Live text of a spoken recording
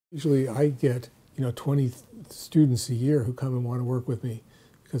Usually I get 20 students a year who come and want to work with me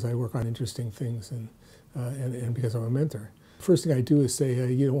because I work on interesting things and because I'm a mentor. First thing I do is say,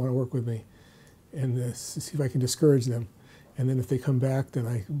 you don't want to work with me, and see if I can discourage them. And then if they come back, then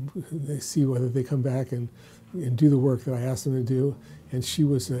I see whether they come back and do the work that I asked them to do. And she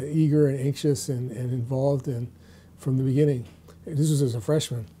was eager and anxious and involved from the beginning. This was as a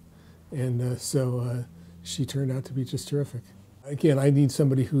freshman. And so she turned out to be just terrific. Again, I need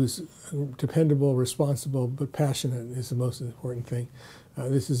somebody who's dependable, responsible, but passionate is the most important thing.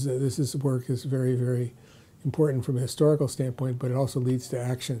 This work is very, very important from a historical standpoint, but it also leads to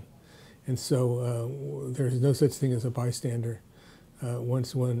action. And so there's no such thing as a bystander.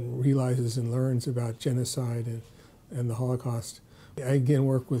 Once one realizes and learns about genocide and the Holocaust, I again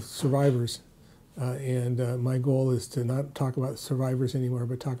work with survivors, and my goal is to not talk about survivors anymore,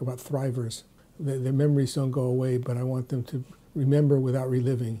 but talk about thrivers. Their memories don't go away, but I want them to remember without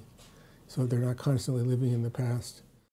reliving, so they're not constantly living in the past.